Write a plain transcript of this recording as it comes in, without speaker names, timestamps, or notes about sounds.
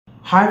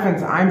Hi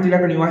friends, I am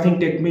Tilak and you are watching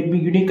Tech Made Me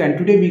Unique, and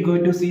today we are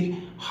going to see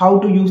how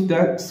to use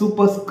the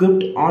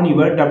Superscript on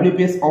your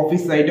WPS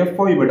Office site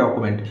for your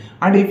document.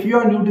 And if you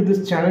are new to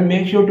this channel,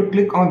 make sure to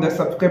click on the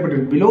subscribe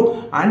button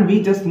below and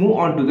we just move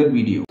on to the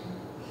video.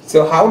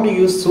 So how to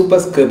use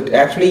Superscript?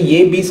 Actually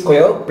AB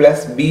square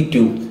plus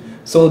B2.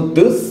 So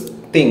this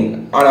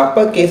thing on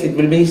uppercase it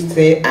will be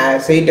say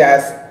it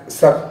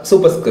as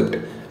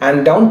superscript,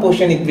 and down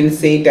portion it will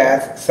say it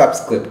as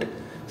subscript.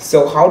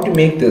 So how to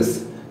make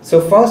this? So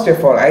first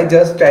of all, I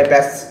just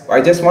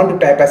want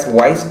to type as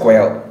y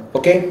square.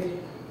 Okay,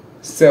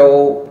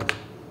 so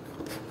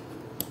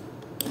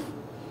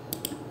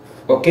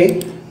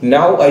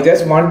now I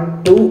just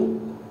want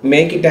to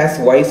make it as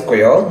y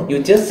square.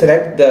 You just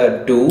select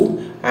the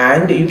 2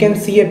 and you can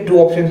see a 2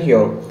 option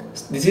here.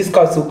 This is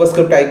called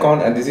superscript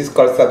icon and this is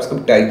called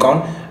subscript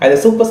icon, and the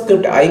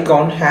superscript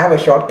icon have a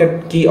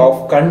shortcut key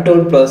of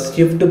Ctrl plus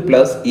Shift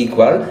plus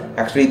equal.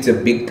 Actually it's a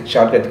big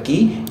shortcut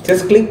key.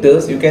 Just click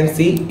this, you can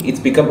see it's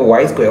become a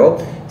y square.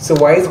 So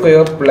y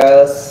square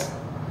plus,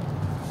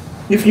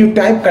 if you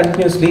type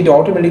continuously it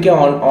automatically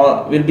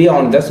will be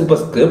on the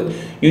superscript.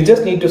 You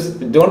just need to,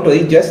 don't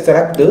worry, just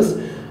select this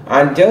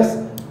and just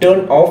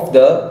turn off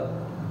the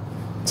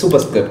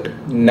superscript.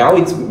 Now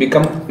it's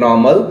become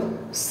normal.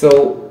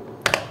 So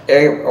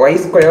y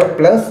square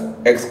plus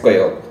x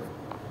square.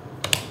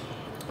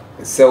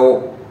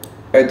 So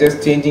I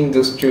just changing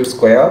this to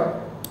square.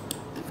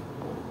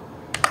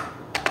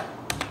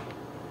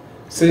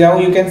 So now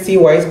you can see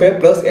y square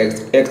plus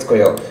x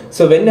square.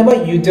 So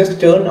whenever you just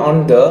turn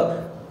on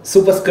the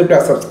superscript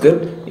or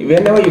subscript,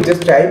 whenever you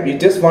just type, you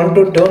just want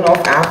to turn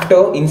off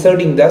after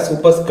inserting the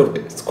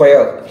superscript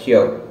square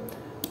here,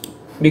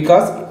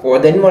 because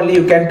then only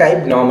you can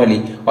type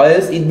normally, or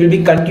else it will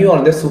be continue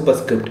on the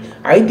superscript.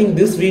 I think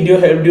this video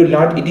helped you a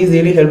lot. It is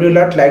really helped you a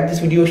lot. Like this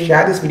video,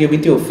 share this video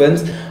with your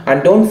friends,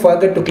 and don't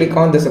forget to click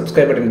on the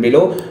subscribe button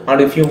below.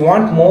 And if you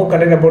want more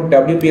content about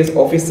WPS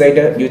Office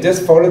site, you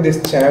just follow this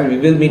channel. We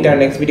will meet our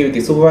next video with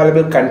the super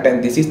valuable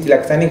content. This is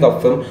Tilak signing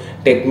off from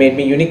Tech Made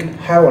Me Unique.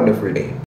 Have a wonderful day.